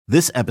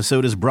This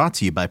episode is brought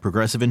to you by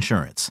Progressive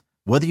Insurance.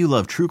 Whether you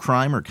love true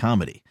crime or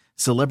comedy,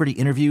 celebrity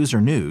interviews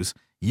or news,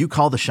 you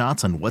call the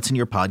shots on what's in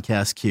your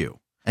podcast queue.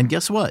 And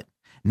guess what?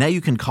 Now you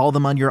can call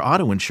them on your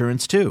auto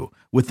insurance too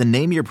with the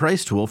Name Your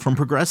Price tool from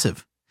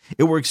Progressive.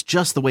 It works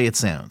just the way it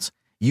sounds.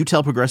 You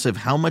tell Progressive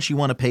how much you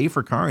want to pay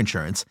for car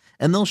insurance,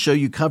 and they'll show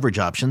you coverage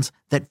options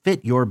that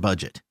fit your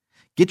budget.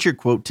 Get your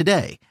quote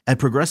today at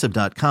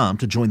Progressive.com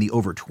to join the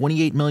over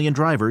 28 million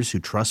drivers who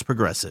trust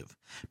Progressive.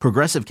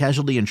 Progressive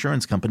Casualty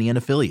Insurance Company and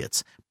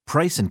Affiliates.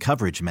 Price and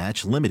coverage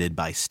match limited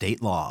by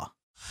state law.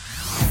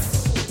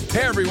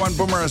 Hey everyone,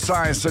 Boomer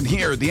Esiason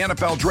here. The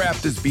NFL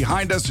Draft is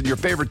behind us and your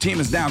favorite team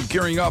is now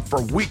gearing up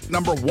for week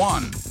number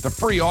 1. The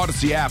free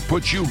Odyssey app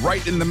puts you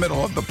right in the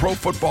middle of the pro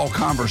football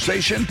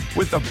conversation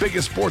with the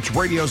biggest sports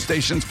radio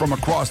stations from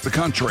across the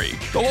country.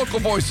 The local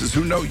voices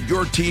who know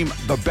your team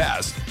the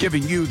best,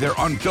 giving you their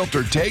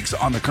unfiltered takes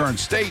on the current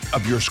state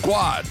of your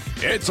squad.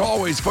 It's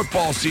always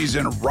football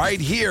season right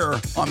here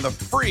on the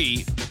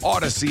free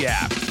Odyssey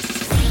app.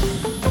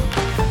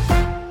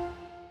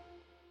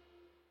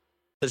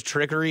 The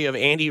trickery of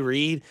Andy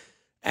Reid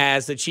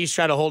as the Chiefs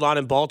try to hold on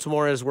in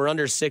Baltimore as we're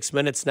under 6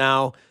 minutes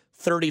now,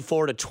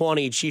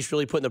 34-20. Chiefs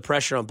really putting the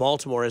pressure on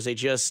Baltimore as they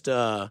just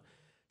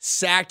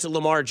sacked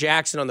Lamar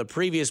Jackson on the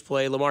previous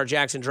play. Lamar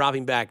Jackson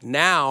dropping back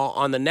now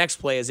on the next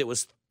play as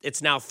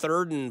it's now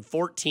 3rd and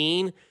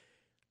 14.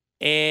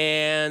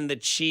 And the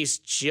Chiefs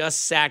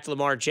just sacked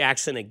Lamar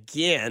Jackson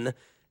again.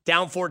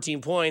 Down 14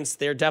 points.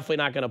 They're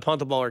definitely not going to punt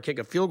the ball or kick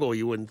a field goal,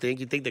 you wouldn't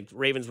think. You'd think the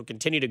Ravens would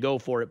continue to go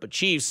for it. But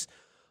Chiefs,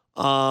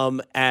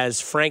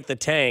 as Frank the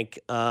Tank,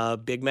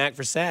 Big Mac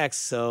for sacks.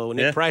 So,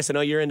 Nick Price, I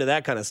know you're into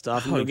that kind of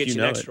stuff. We'll get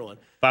you an extra one.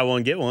 Buy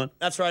one, get one.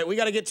 That's right. We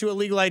got to get to a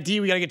legal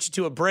ID. We got to get you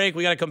to a break.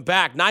 We got to come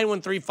back.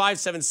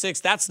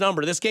 913-576. That's the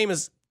number. This game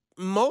is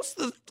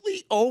mostly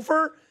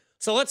over.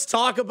 So let's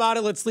talk about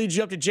it. Let's lead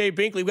you up to Jay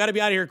Binkley. We got to be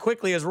out of here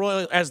quickly as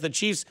the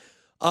Chiefs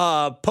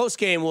post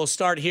game will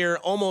start here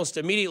almost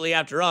immediately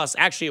after us.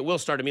 Actually, it will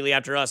start immediately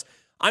after us.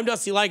 I'm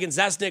Dusty Likins.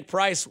 That's Nick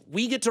Price.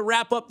 We get to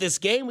wrap up this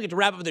game. We get to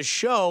wrap up this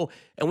show,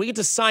 and we get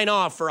to sign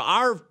off for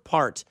our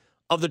part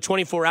of the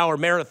 24-hour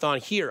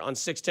marathon here on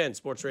 610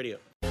 Sports Radio.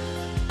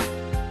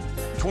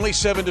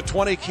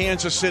 27-20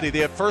 Kansas City. They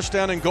have first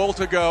down and goal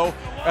to go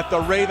at the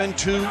Raven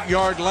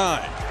 2-yard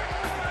line.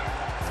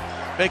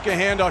 Make a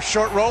handoff,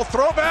 short roll,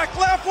 throwback,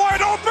 left,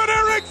 wide open,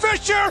 Eric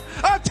Fisher,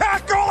 a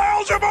tackle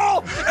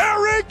eligible,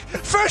 Eric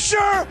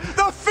Fisher,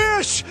 the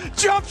fish,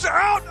 jumps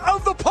out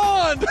of the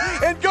pond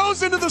and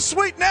goes into the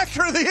sweet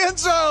nectar of the end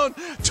zone.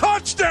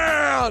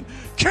 Touchdown,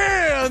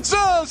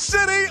 Kansas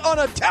City on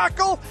a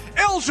tackle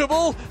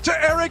eligible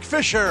to Eric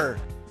Fisher.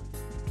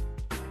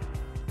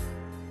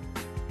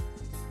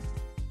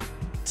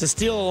 To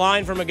steal a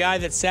line from a guy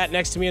that sat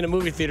next to me in a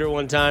movie theater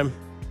one time.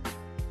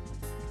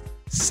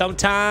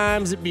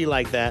 Sometimes it be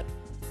like that.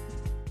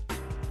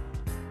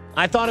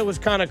 I thought it was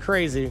kind of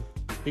crazy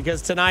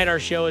because tonight our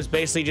show has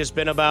basically just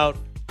been about,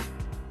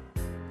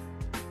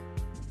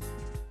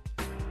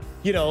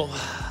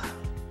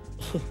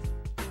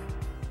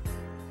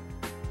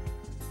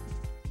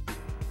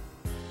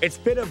 it's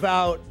been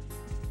about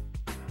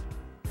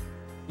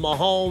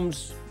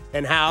Mahomes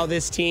and how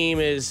this team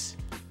is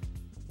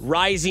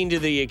rising to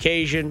the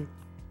occasion.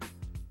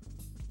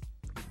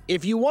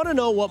 If you want to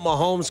know what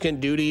Mahomes can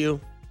do to you,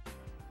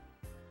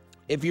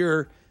 if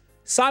you're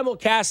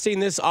simulcasting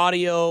this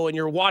audio and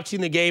you're watching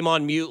the game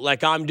on mute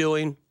like I'm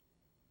doing,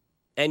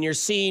 and you're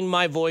seeing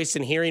my voice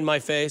and hearing my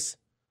face,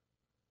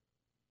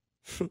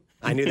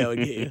 I knew that would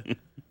get you.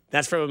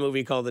 That's from a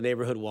movie called The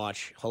Neighborhood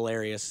Watch.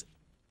 Hilarious.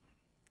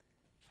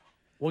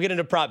 We'll get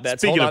into prop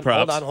bets. Speaking of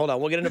props. Hold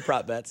on. We'll get into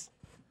prop bets.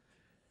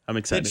 I'm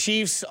excited. The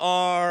Chiefs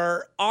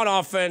are on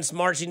offense,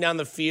 marching down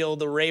the field.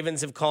 The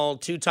Ravens have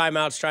called 2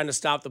 timeouts trying to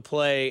stop the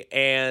play,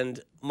 and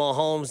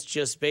Mahomes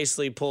just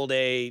basically pulled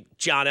a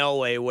John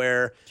Elway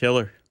where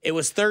Killer. It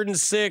was 3rd and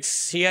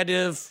 6. He had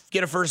to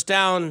get a first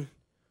down.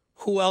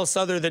 Who else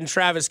other than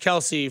Travis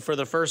Kelce for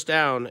the first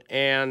down?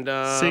 And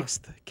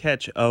 6th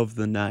catch of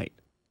the night.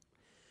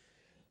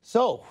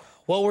 So,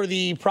 what were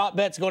the prop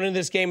bets going into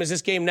this game? As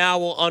this game now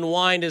will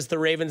unwind as the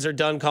Ravens are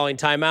done calling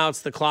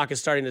timeouts. The clock is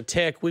starting to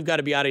tick. We've got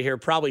to be out of here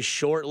probably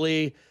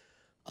shortly.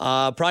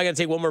 Probably going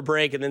to take one more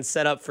break and then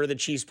set up for the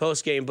Chiefs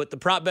postgame. But the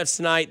prop bets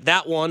tonight,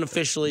 that one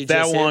officially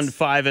just That one, hits.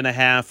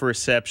 5.5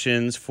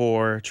 receptions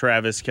for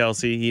Travis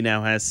Kelce. He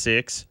now has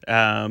 6.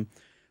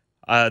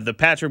 The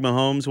Patrick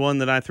Mahomes one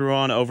that I threw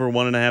on, over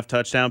 1.5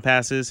 touchdown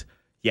passes,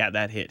 yeah,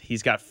 that hit.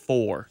 He's got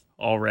 4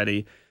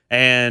 already.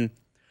 And,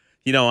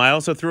 I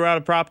also threw out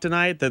a prop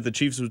tonight that the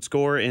Chiefs would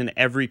score in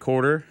every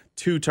quarter.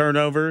 2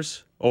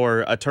 turnovers,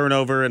 or a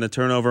turnover and a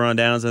turnover on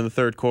downs in the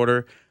third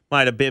quarter.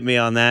 Might have bit me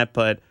on that,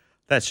 but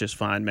that's just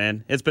fine,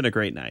 man. It's been a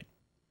great night.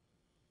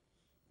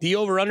 The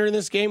over-under in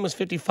this game was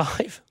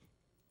 55.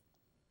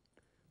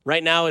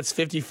 Right now it's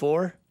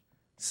 54.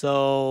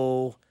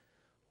 So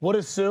would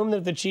assume that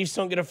if the Chiefs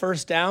don't get a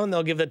first down,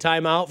 they'll give the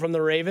timeout from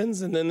the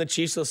Ravens, and then the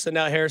Chiefs will send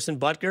out Harrison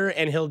Butker,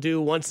 and he'll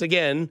do once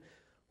again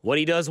what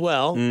he does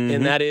well,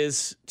 and that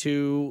is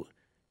to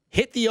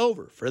hit the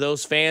over for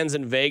those fans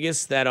in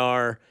Vegas that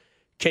are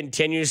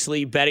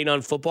continuously betting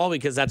on football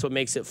because that's what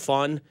makes it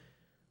fun.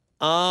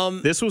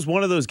 This was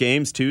one of those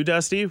games too,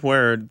 Dusty,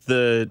 where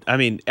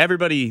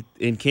everybody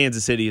in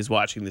Kansas City is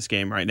watching this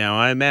game right now.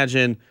 I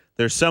imagine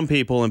there's some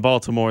people in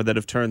Baltimore that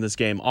have turned this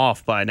game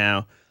off by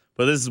now,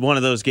 but this is one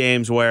of those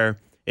games where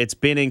it's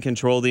been in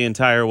control the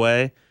entire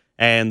way,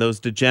 and those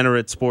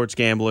degenerate sports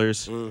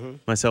gamblers,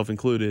 myself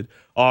included,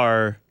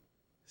 are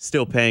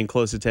still paying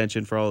close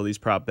attention for all of these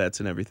prop bets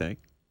and everything.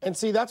 And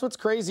see, that's what's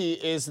crazy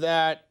is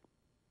that,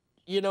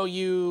 I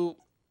don't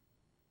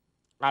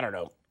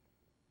know.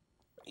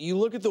 You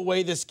look at the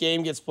way this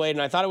game gets played,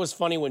 and I thought it was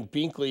funny when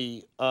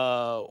Binkley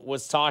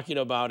was talking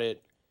about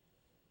it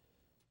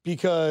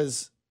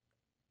because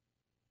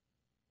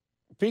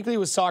Binkley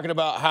was talking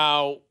about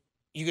how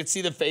you could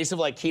see the face of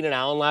like Keenan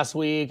Allen last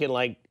week and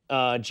like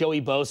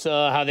Joey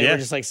Bosa, how they were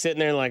just like sitting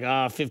there and like,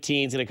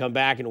 15's going to come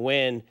back and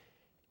win.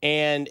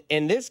 And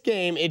in this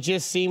game, it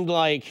just seemed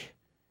like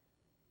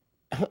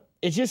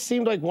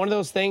one of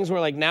those things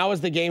where like now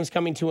as the game's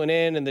coming to an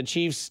end and the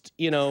Chiefs,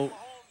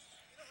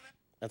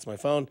 that's my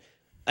phone.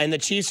 And the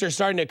Chiefs are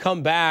starting to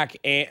come back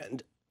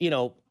and,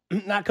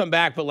 not come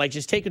back, but like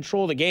just take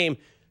control of the game.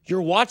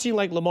 You're watching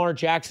like Lamar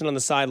Jackson on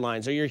the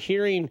sidelines, or you're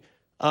hearing,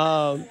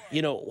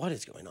 what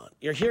is going on?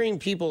 You're hearing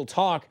people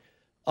talk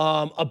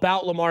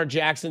about Lamar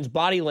Jackson's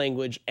body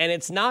language. And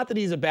it's not that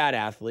he's a bad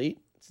athlete.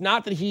 It's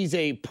not that he's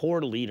a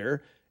poor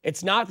leader.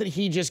 It's not that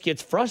he just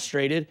gets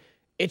frustrated.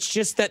 It's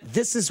just that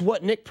this is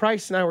what Nick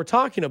Price and I were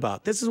talking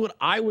about. This is what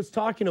I was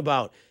talking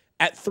about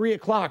at 3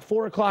 o'clock,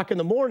 4 o'clock in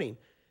the morning.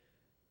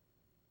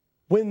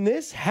 When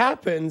this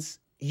happens,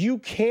 you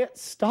can't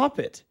stop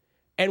it.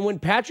 And when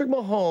Patrick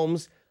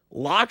Mahomes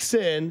locks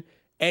in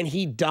and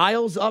he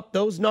dials up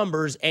those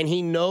numbers and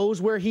he knows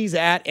where he's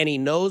at and he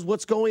knows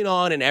what's going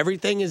on and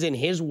everything is in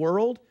his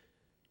world,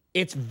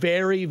 it's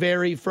very,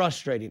 very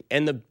frustrating.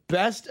 And the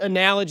best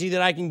analogy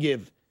that I can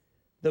give,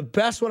 the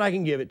best one I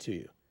can give it to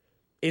you,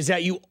 is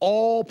that you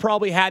all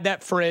probably had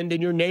that friend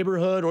in your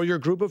neighborhood or your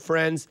group of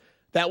friends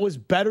that was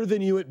better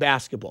than you at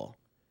basketball.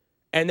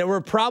 And there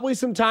were probably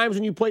some times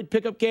when you played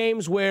pickup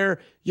games where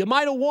you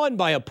might have won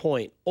by a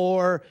point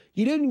or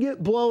you didn't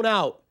get blown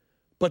out.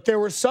 But there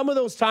were some of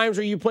those times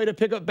where you played a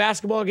pickup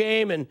basketball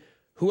game and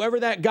whoever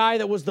that guy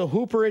that was the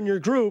hooper in your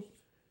group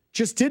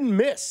just didn't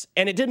miss.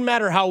 And it didn't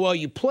matter how well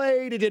you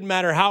played. It didn't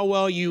matter how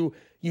well you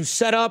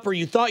set up or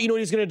you thought you knew what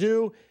he was going to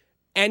do.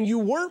 And you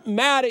weren't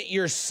mad at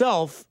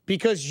yourself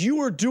because you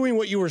were doing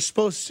what you were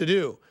supposed to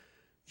do.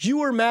 You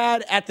were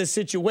mad at the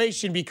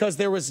situation because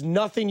there was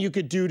nothing you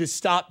could do to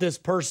stop this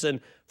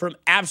person from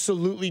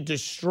absolutely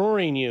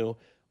destroying you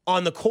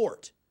on the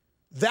court.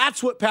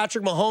 That's what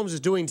Patrick Mahomes is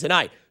doing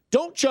tonight.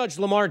 Don't judge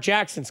Lamar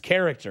Jackson's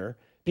character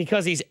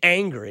because he's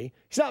angry.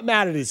 He's not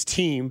mad at his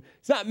team.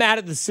 He's not mad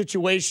at the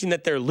situation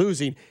that they're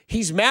losing.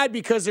 He's mad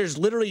because there's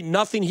literally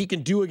nothing he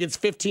can do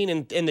against 15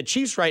 and the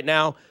Chiefs right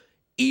now,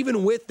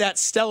 even with that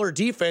stellar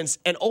defense.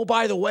 And oh,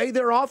 by the way,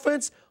 their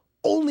offense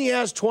only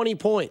has 20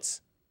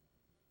 points.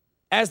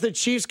 As the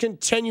Chiefs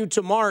continue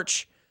to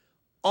march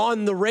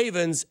on the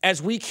Ravens,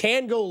 as we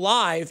can go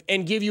live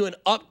and give you an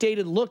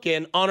updated look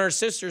in on our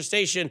sister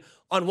station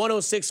on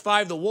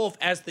 106.5 The Wolf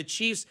as the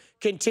Chiefs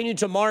continue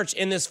to march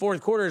in this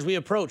fourth quarter as we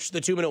approach the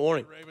 2-minute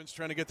warning. Ravens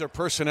trying to get their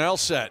personnel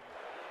set.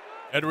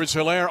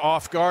 Edwards-Helaire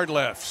off guard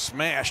left,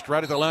 smashed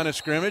right at the line of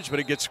scrimmage,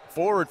 but it gets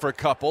forward for a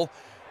couple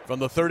from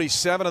the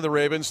 37 of the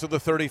Ravens to the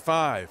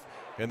 35.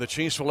 And the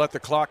Chiefs will let the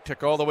clock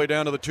tick all the way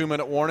down to the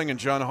 2-minute warning, and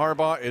John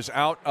Harbaugh is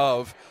out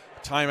of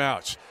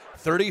timeouts.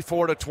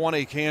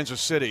 34-20 Kansas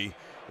City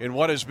in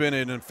what has been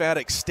an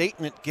emphatic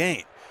statement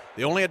game.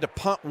 They only had to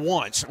punt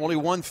once, only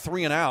won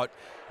 3 and out.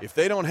 If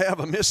they don't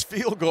have a missed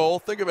field goal,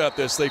 think about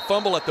this. They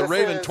fumble at the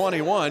Raven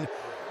 21,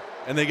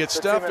 and they get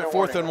stuffed at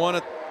 4th and 1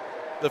 at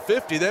the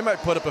 50. They might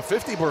put up a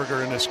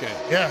 50-burger in this game.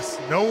 Yes,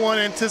 no one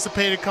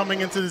anticipated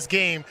coming into this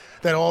game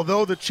that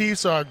although the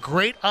Chiefs are a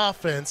great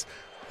offense,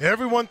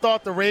 everyone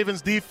thought the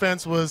Ravens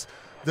defense was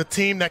the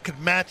team that could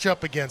match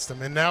up against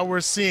them. And now we're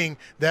seeing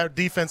that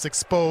defense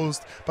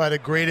exposed by the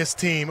greatest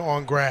team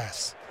on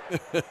grass.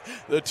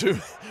 The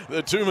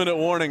 2-minute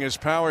warning is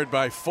powered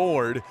by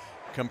Ford.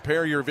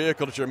 Compare your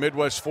vehicle to your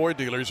Midwest Ford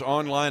dealers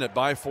online at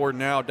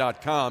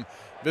buyfordnow.com.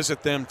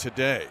 Visit them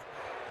today.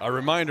 A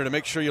reminder to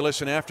make sure you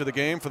listen after the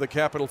game for the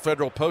Capital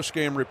Federal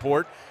postgame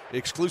report,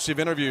 exclusive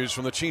interviews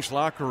from the Chiefs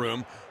locker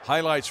room,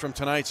 highlights from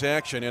tonight's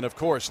action, and, of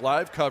course,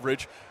 live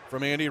coverage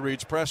from Andy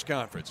Reid's press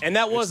conference. And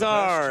that was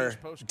our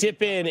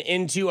dip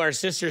into our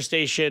sister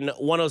station,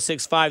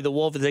 106.5 The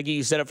Wolf. As they get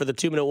you set up for the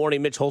 2-minute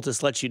warning, Mitch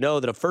Holtis lets you know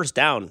that a first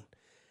down,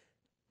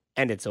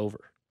 and it's over.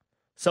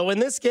 So in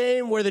this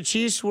game where the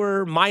Chiefs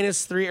were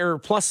 -3 or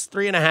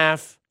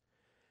 +3.5,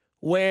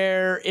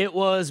 where it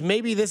was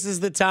maybe this is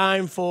the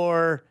time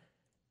for,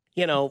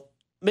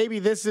 maybe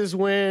this is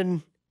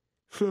when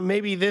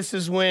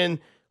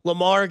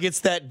Lamar gets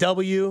that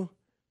W.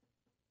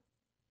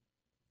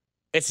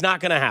 It's not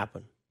going to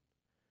happen.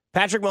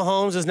 Patrick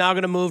Mahomes is now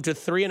going to move to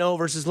 3-0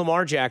 versus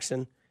Lamar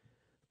Jackson.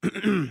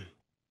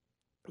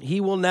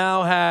 He will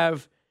now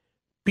have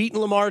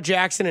beaten Lamar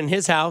Jackson in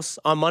his house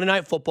on Monday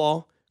Night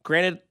Football.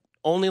 Granted,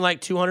 only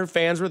like 200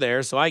 fans were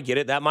there, so I get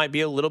it. That might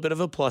be a little bit of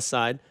a plus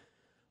side.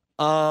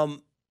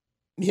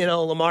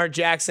 Lamar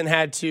Jackson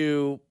had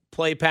to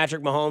play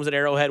Patrick Mahomes at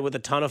Arrowhead with a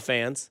ton of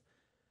fans.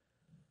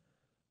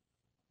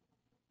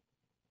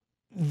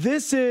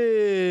 This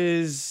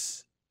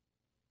is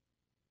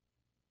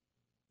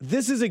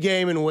a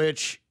game in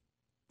which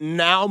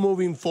now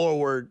moving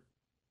forward,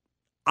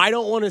 I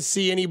don't want to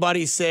see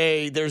anybody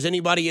say there's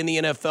anybody in the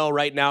NFL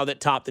right now that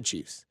topped the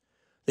Chiefs.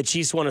 The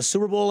Chiefs won a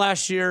Super Bowl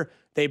last year.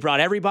 They brought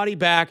everybody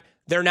back.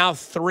 They're now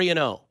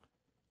 3-0.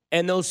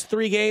 And those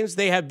 3 games,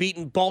 they have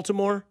beaten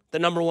Baltimore, the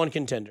number 1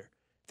 contender.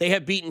 They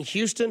have beaten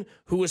Houston,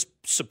 who was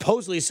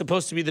supposedly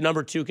supposed to be the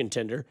number 2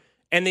 contender.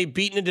 And they've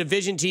beaten a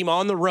division team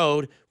on the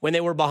road when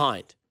they were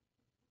behind.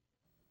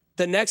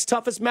 The next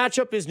toughest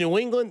matchup is New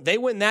England. They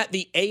win that.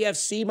 The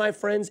AFC, my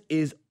friends,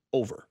 is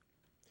over.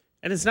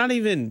 And it's not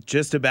even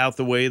just about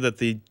the way that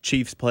the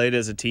Chiefs played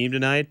as a team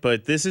tonight,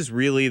 but this is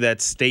really that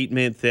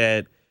statement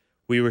that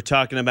we were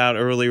talking about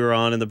earlier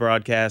on in the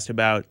broadcast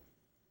about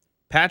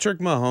Patrick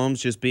Mahomes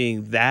just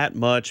being that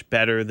much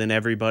better than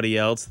everybody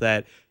else,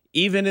 that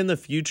even in the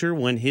future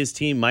when his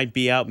team might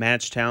be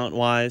outmatched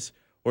talent-wise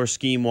or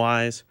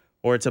scheme-wise,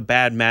 or it's a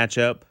bad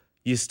matchup,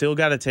 you still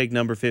got to take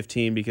number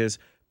 15 because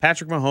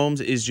Patrick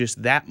Mahomes is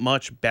just that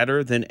much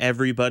better than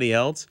everybody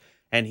else,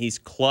 and he's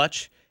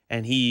clutch,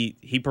 and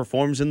he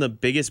performs in the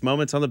biggest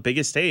moments on the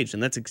biggest stage,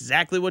 and that's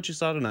exactly what you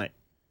saw tonight.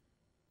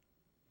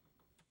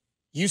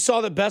 You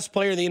saw the best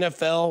player in the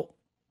NFL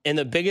in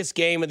the biggest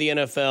game of the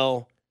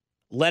NFL.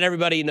 Let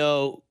everybody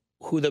know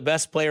who the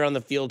best player on the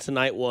field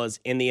tonight was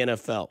in the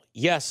NFL.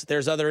 Yes,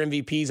 there's other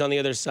MVPs on the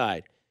other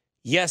side.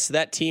 Yes,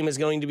 that team is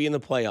going to be in the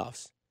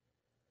playoffs.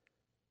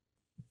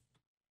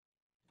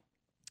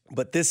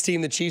 But this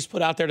team the Chiefs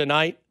put out there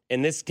tonight,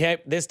 and this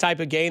type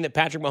of game that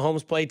Patrick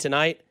Mahomes played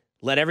tonight,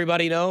 let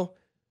everybody know,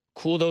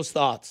 cool those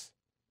thoughts.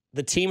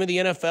 The team of the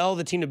NFL,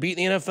 the team to beat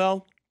in the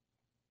NFL,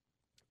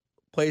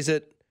 plays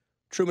at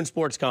Truman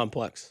Sports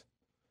Complex.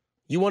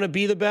 You want to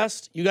be the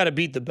best? You got to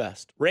beat the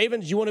best.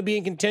 Ravens, you want to be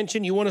in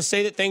contention? You want to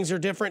say that things are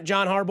different?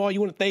 John Harbaugh, you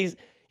want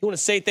to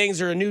say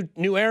things are a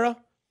new era?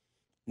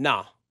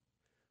 Nah.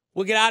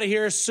 We'll get out of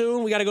here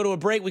soon. We got to go to a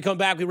break. We come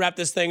back. We wrap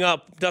this thing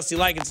up. Dusty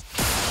Likins.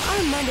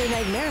 Our Monday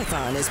Night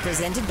Marathon is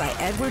presented by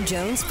Edward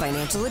Jones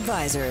Financial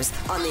Advisors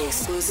on the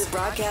exclusive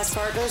broadcast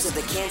partners of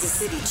the Kansas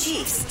City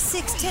Chiefs,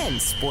 610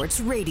 Sports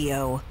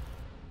Radio.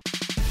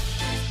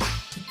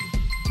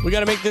 We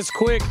got to make this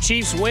quick.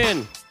 Chiefs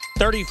win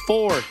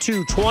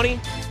 34-20.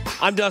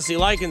 I'm Dusty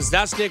Likins.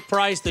 That's Nick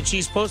Price, the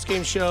Chiefs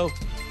postgame show.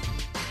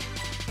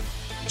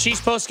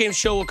 Chiefs postgame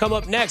show will come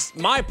up next.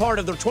 My part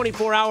of the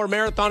 24-hour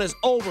marathon is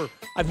over.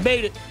 I've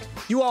made it.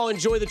 You all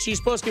enjoy the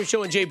Chiefs postgame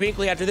show and Jay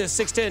Binkley after this.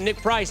 610,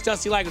 Nick Price,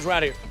 Dusty Likins,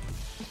 right here.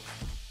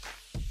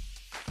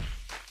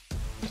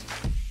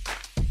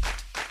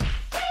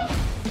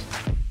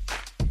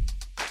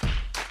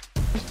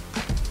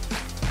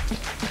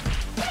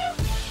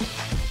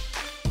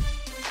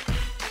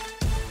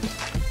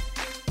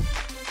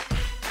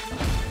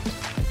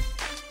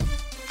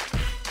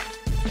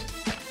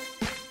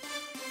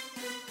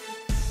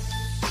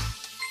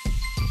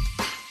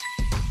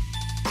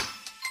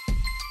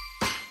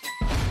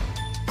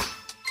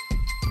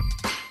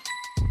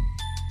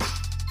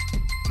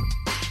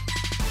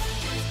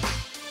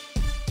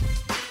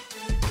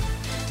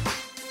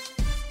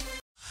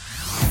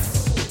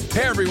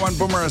 Hey everyone,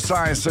 Boomer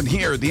Esiason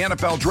here. The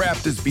NFL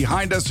draft is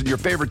behind us and your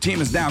favorite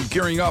team is now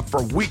gearing up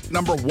for week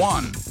number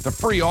 1. The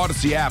free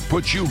Odyssey app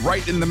puts you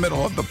right in the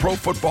middle of the pro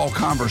football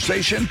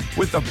conversation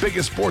with the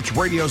biggest sports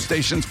radio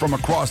stations from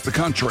across the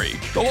country.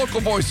 The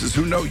local voices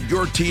who know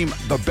your team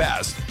the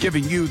best,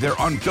 giving you their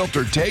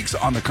unfiltered takes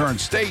on the current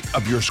state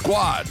of your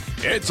squad.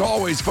 It's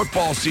always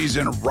football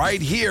season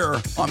right here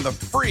on the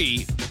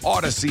free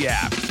Odyssey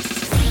app.